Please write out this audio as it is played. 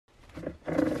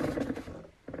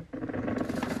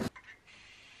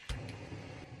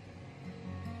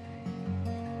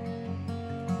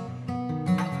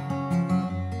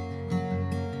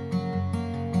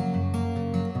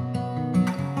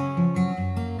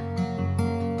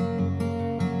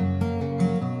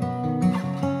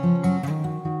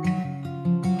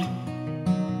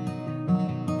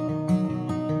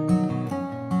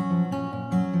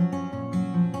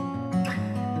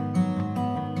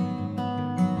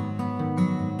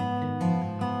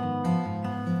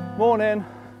Morning.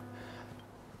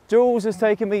 Jules has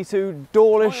taken me to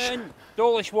Dawlish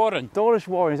Warren. Dawlish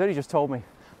Warren, he's only just told me.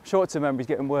 Short-term memory's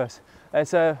getting worse.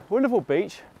 It's a wonderful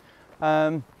beach.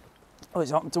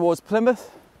 It's up towards Plymouth.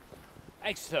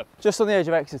 Exeter. Just on the edge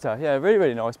of Exeter. Yeah, really,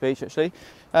 really nice beach actually.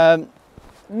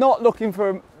 Not looking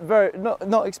for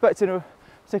not expecting a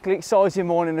particularly exciting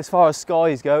morning as far as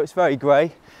skies go. It's very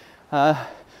grey.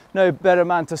 No better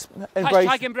man to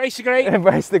embrace the grey.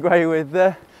 Embrace the grey with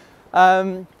there.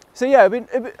 So yeah, I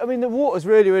mean the water's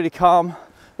really, really calm.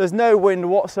 There's no wind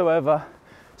whatsoever.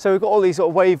 So we've got all these sort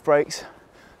of wave breaks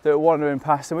that are wandering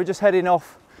past, and we're just heading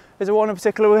off. Is there one in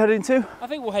particular we're heading to? I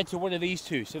think we'll head to one of these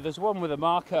two. So there's one with a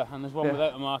marker and there's one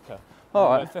without a marker.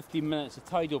 All right. About 15 minutes the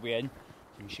tide will be in,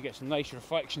 and you should get some nice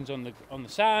reflections on the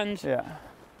sand. Yeah.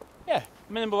 Yeah,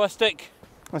 minimalistic.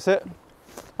 That's it.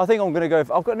 I think I'm going to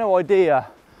go. I've got no idea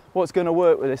what's going to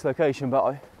work with this location,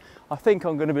 but I think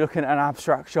I'm going to be looking at an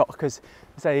abstract shot because,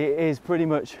 say, it is pretty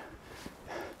much.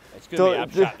 It's going to be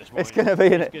abstract this morning. It's going to be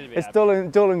in it. It's dull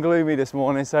and gloomy this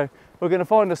morning, so we're going to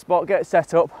find a spot, get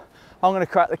set up. I'm going to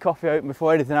crack the coffee open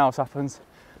before anything else happens,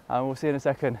 and we'll see you in a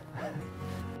second.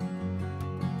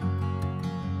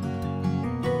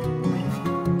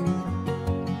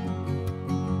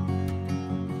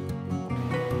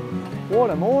 What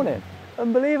a morning!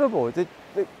 Unbelievable.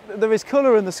 There is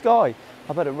colour in the sky.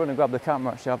 I better run and grab the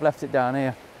camera actually. I've left it down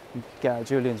here and get out of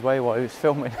Julian's way while he was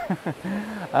filming.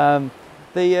 Keep an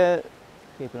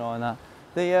eye on that.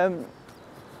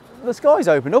 The sky's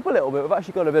opened up a little bit. We've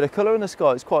actually got a bit of colour in the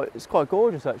sky. It's quite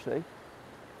gorgeous actually.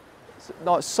 It's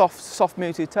nice soft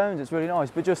muted tones. It's really nice,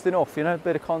 but just enough, you know, a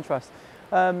bit of contrast.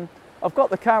 I've got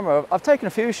the camera. I've taken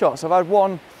a few shots. I've had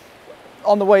one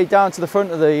on the way down to the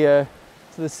front of the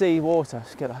sea water.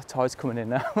 Let's get the tides coming in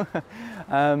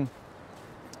now.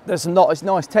 There's some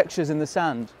nice textures in the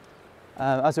sand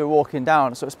as we were walking down.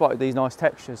 I sort of spotted these nice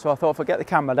textures. So I thought if I get the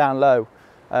camera down low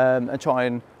and try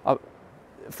and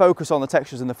focus on the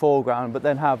textures in the foreground, but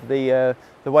then have the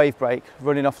wave break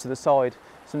running off to the side,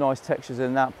 some nice textures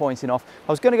in that pointing off.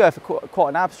 I was going to go for quite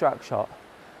an abstract shot,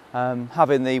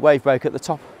 having the wave break at the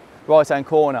top right hand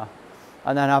corner,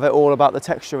 and then have it all about the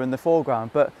texture in the foreground.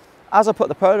 But as I put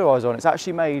the polarized on, it's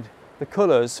actually made the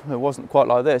colours, it wasn't quite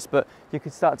like this, but you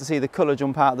could start to see the colour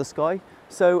jump out of the sky.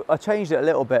 So I changed it a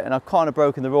little bit, and I've kind of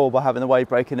broken the rule by having the wave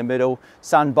break in the middle,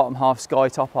 sand bottom half, sky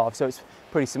top half, so it's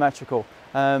pretty symmetrical.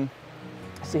 So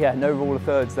yeah, no rule of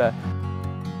thirds there.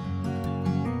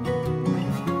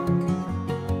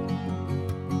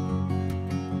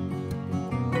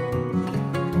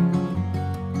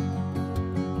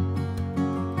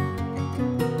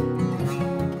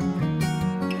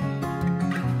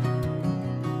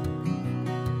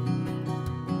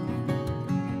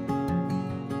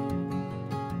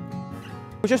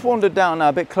 We just wandered down now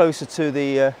a bit closer to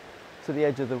the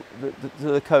edge of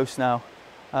the coast now.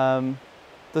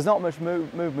 There's not much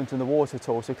movement in the water at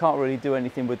all, so you can't really do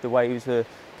anything with the waves or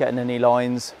getting any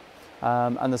lines.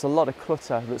 And there's a lot of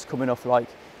clutter that's coming off like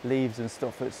leaves and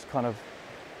stuff that's kind of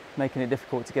making it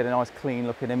difficult to get a nice clean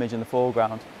looking image in the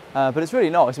foreground. But it's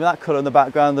really nice. I mean, that colour in the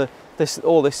background,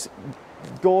 all this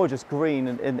gorgeous green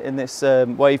in this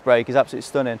wave break is absolutely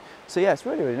stunning. So yeah, it's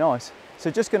really, really nice. So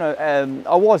just gonna,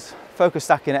 I was focus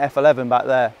stacking at f11 back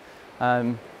there,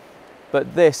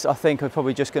 but this I think I'm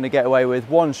probably just going to get away with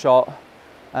one shot,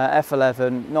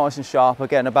 f11, nice and sharp,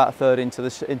 again about a third into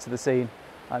the scene,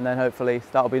 and then hopefully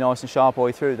that'll be nice and sharp all the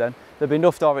way through. Then there'll be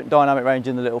enough dynamic range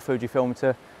in the little Fujifilm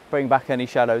to bring back any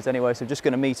shadows anyway. So I'm just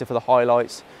going to meter for the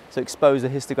highlights, so expose the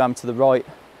histogram to the right.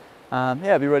 Yeah,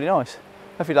 it'll be really nice.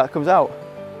 Hopefully that comes out.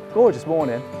 Gorgeous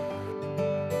morning.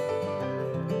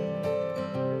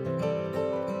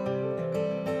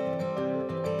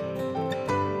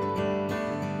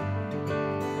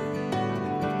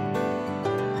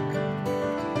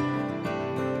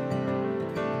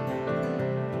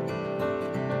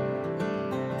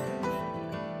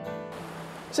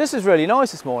 So this is really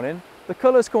nice this morning. The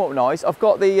colours come up nice. I've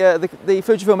got the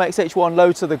Fujifilm X-H1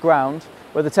 low to the ground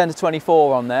with the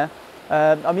 10-24 on there.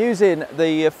 I'm using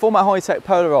the Format High-Tech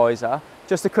polarizer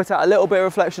just to cut out a little bit of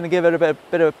reflection and give it a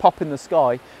bit of a pop in the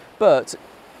sky. But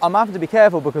I'm having to be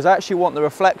careful because I actually want the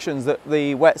reflections that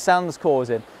the wet sand's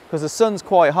causing, because the sun's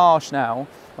quite harsh now.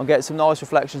 I'll get some nice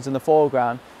reflections in the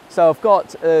foreground. So I've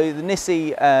got the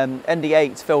NEC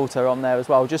ND8 filter on there as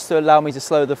well, just to allow me to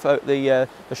slow the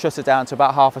shutter down to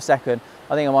about half a second.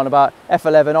 I think I'm on about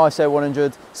f11 ISO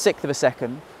 100 6th of a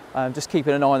second. Just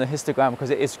keeping an eye on the histogram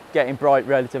because it is getting bright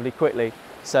relatively quickly.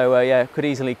 So yeah, could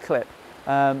easily clip.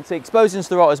 So exposing to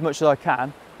the right as much as I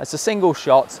can. It's a single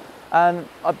shot, and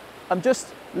I'm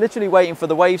just literally waiting for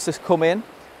the waves to come in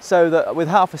so that with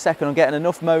half a second I'm getting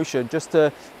enough motion just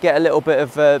to get a little bit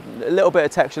of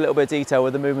texture, a little bit of detail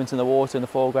with the movement in the water in the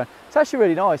foreground. It's actually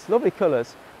really nice, lovely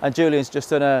colours. And Julian's just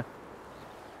done a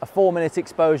 4-minute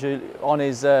exposure on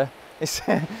his he's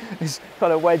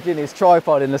kind of wedging his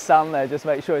tripod in the sand there, just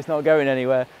make sure it's not going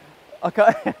anywhere. I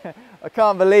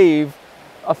can't believe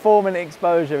a 4-minute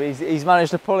exposure. He's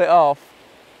managed to pull it off,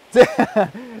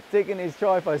 digging his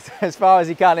tripod as far as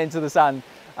he can into the sand.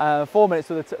 4 minutes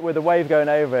with the wave going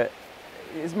over it.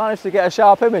 He's managed to get a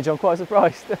sharp image. I'm quite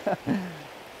surprised.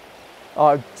 Oh,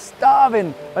 I'm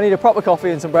starving. I need a proper coffee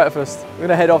and some breakfast. We're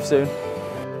gonna head off soon.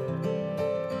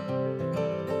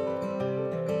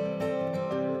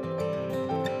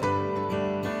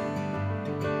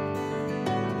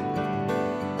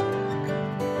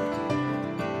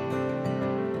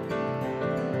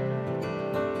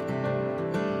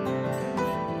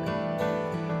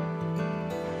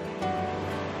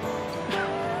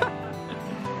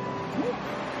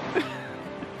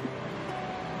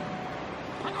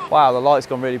 Wow, the light's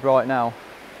gone really bright now.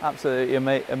 Absolutely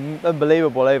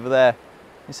unbelievable over there.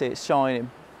 You see it's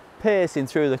shining, piercing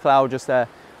through the cloud just there.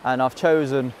 And I've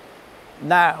chosen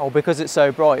now, because it's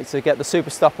so bright, to get the super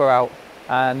stopper out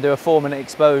and do a 4-minute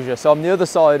exposure. So I'm the other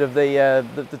side of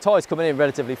the tide's coming in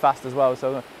relatively fast as well, so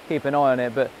I'm gonna keep an eye on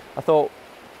it. But I thought,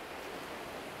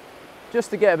 just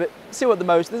to get a bit, see what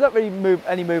there's not really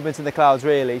any movement in the clouds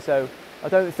really, so I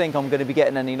don't think I'm going to be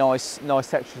getting any nice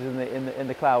textures in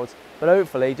the clouds. But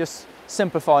hopefully just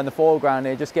simplifying the foreground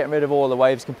here, just getting rid of all the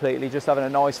waves completely, just having a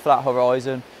nice flat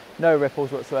horizon, no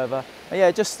ripples whatsoever. And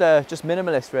yeah, just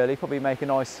minimalist really, probably make a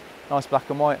nice black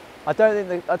and white. I don't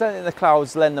think the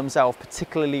clouds lend themselves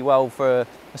particularly well for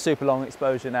a super long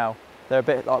exposure now. They're a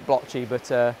bit like blotchy,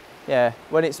 but yeah,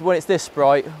 when it's this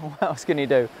bright, what else can you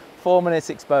do? 4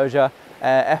 minutes exposure,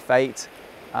 f8,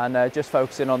 and just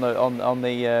focusing on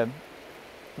the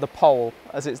pole,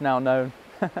 as it's now known.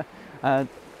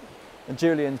 and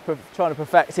Julian's trying to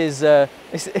perfect his,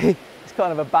 he's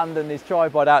kind of abandoned his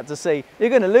tripod out to sea. You're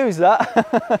going to lose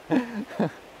that.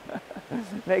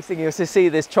 Next thing you'll see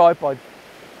this tripod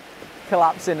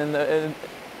collapsing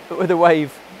with a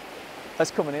wave.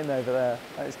 That's coming in over there.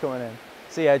 It's coming in.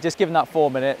 So yeah, just giving that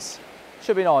 4 minutes.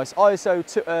 Should be nice.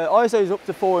 ISO's up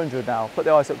to 400 now. Put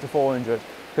the ISO up to 400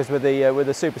 because with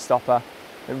the super stopper,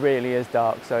 it really is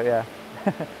dark. So yeah.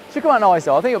 Should come out nice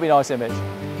though. I think it'll be a nice image.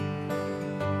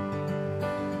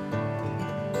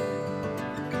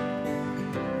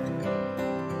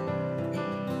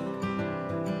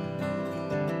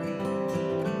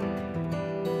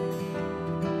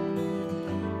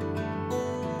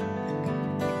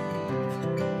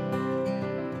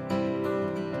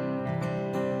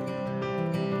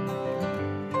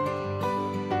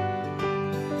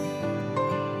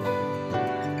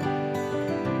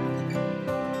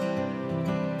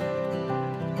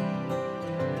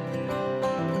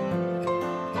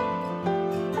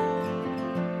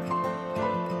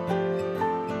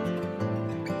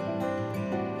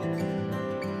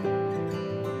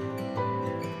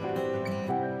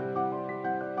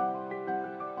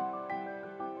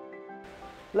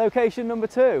 Location number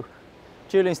 2.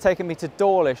 Julian's taken me to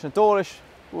Dawlish. Now Dawlish,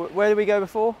 where did we go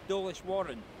before? Dawlish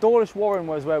Warren. Dawlish Warren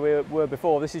was where we were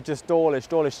before. This is just Dawlish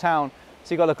town.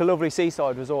 So you've got like a lovely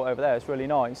seaside resort over there. It's really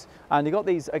nice. And you've got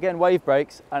these, again, wave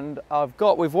breaks. And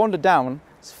we've wandered down,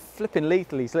 it's flipping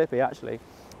lethally slippy actually.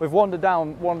 We've wandered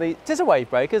down one of the, it is a wave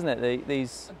break, isn't it?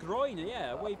 These. A groin,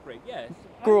 yeah, a wave break, yeah.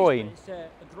 Groin. It's a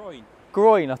groin.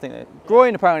 Groin, I think.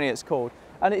 Groin apparently it's called.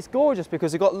 And it's gorgeous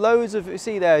because you've got loads of, you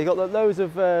see there, you've got loads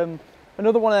of,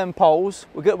 another one of them poles.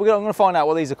 I'm going to find out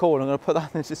what these are called. I'm going to put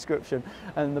that in the description.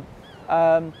 And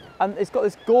it's got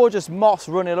this gorgeous moss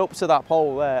running up to that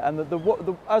pole there. And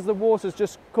as the water's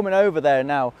just coming over there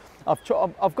now,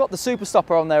 I've got the super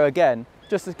stopper on there again,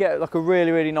 just to get like a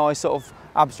really nice sort of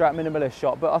abstract minimalist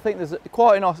shot. But I think there's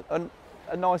quite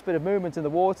a nice bit of movement in the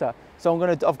water. So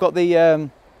I've got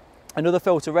the another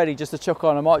filter ready just to chuck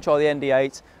on. I might try the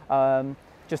ND8.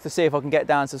 Just to see if I can get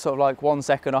down to sort of like 1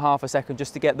 second or half a second,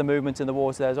 just to get the movement in the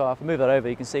water there as well. If I move that over,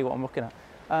 you can see what I'm looking at.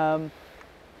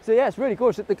 So yeah, it's really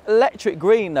gorgeous. The electric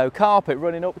green though, carpet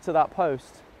running up to that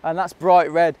post, and that's bright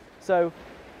red. So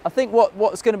I think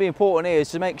what's going to be important here is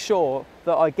to make sure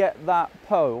that I get that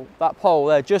pole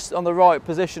there just on the right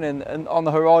position and on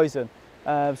the horizon.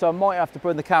 So I might have to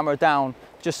bring the camera down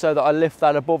just so that I lift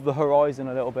that above the horizon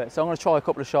a little bit. So I'm going to try a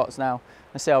couple of shots now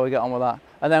and see how we get on with that.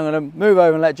 And then I'm going to move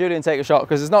over and let Julian take a shot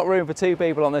because there's not room for 2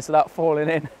 people on this without falling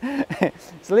in.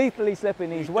 It's lethally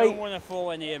slipping. He's you don't want to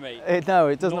fall in here, mate. No,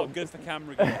 it doesn't. Not good for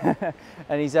camera gear.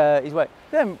 And he's wait.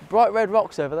 Them bright red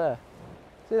rocks over there.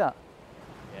 See that?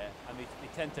 Yeah, and they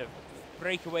tend to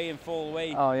break away and fall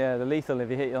away. Oh yeah, the lethal if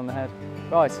you hit you on the head.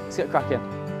 Right, let's get cracking.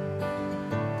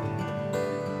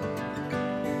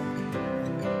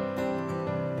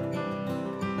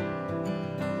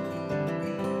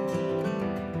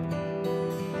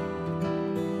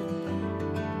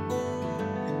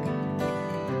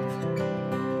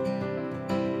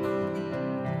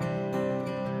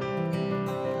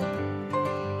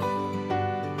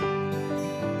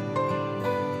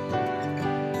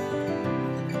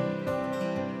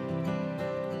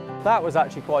 That was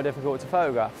actually quite difficult to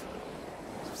photograph.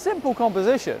 Simple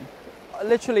composition,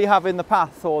 literally having the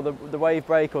path or the wave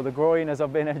break or the groin, as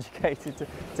I've been educated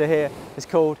to hear is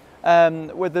called,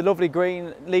 with the lovely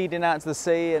green leading out to the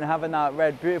sea and having that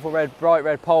red, beautiful red, bright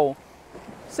red pole.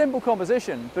 Simple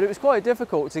composition, but it was quite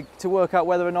difficult to work out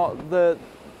whether or not the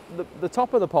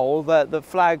top of the pole, the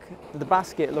flag, the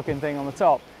basket looking thing on the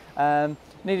top,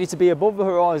 needed to be above the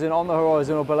horizon, on the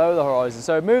horizon or below the horizon.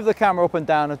 So move the camera up and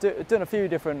down. I've done a few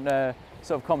different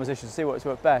sort of compositions to see what's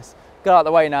worked best. Get out of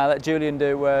the way now, let Julian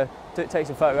take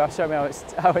some photographs, show me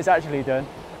how it's actually done.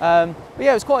 But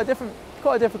yeah, it was quite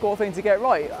a difficult thing to get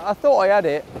right. I thought I had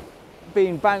it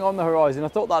being bang on the horizon. I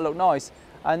thought that looked nice.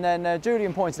 And then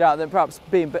Julian pointed out that perhaps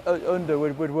being under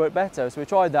would work better. So we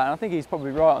tried that, and I think he's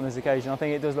probably right on this occasion. I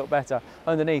think it does look better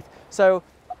underneath. So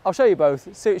I'll show you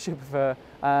both, see which you prefer.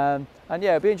 And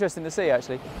yeah, it'll be interesting to see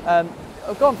actually.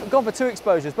 I've gone for 2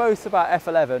 exposures, both about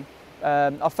f11.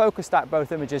 I've focused stacked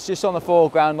both images just on the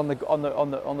foreground,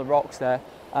 on the rocks there,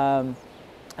 and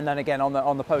then again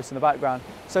on the post in the background.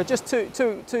 So just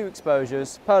two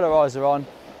exposures, polarizer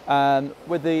on,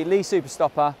 with the Lee Super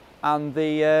Stopper and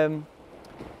the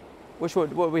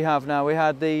what we have now. We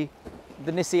had the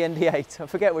NEC ND8. I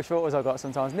forget which filters I've got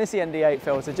sometimes. NEC ND8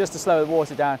 filter, just to slow the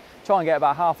water down. Try and get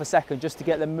about half a second just to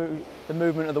get the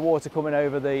movement of the water coming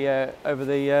over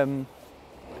the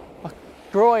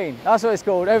groin. That's what it's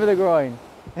called, over the groin.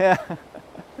 Yeah.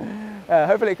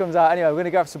 Hopefully it comes out. Anyway, we're going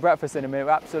to go have some breakfast in a minute.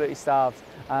 We're absolutely starved.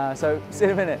 So see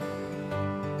you in a minute.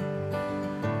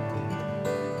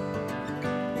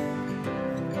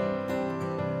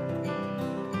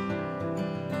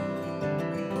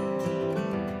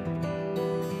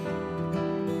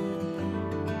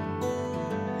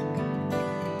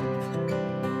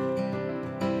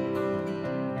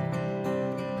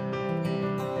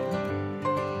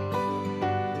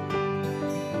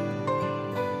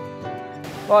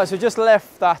 Right, so we just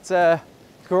left that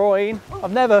groin.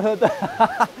 I've never heard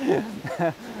that.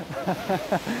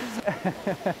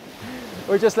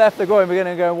 We just left the groin. We're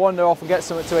going to go and wander off and get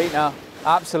something to eat now.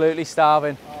 Absolutely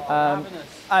starving.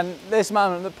 And this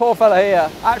man, the poor fella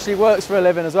here, actually works for a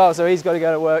living as well, so he's got to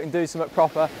go to work and do something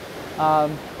proper.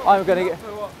 I'm going to get...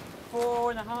 What,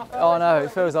 4.5 hours? Oh no,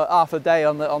 it feels like half a day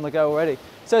on the go already.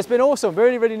 So it's been awesome.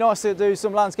 Really, really nice to do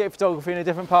some landscape photography in a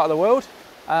different part of the world.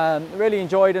 Really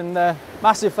enjoyed, and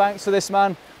massive thanks to this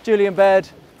man, Julian Baird,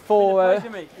 for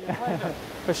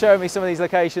showing me some of these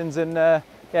locations, and yeah,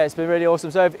 it's been really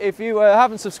awesome. So if you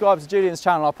haven't subscribed to Julian's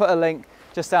channel, I'll put a link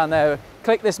just down there.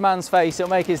 Click this man's face, it'll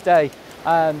make his day.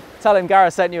 Tell him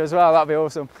Gareth sent you as well, that'd be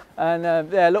awesome. And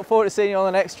yeah, look forward to seeing you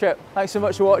on the next trip. Thanks so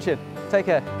much for watching. Take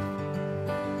care.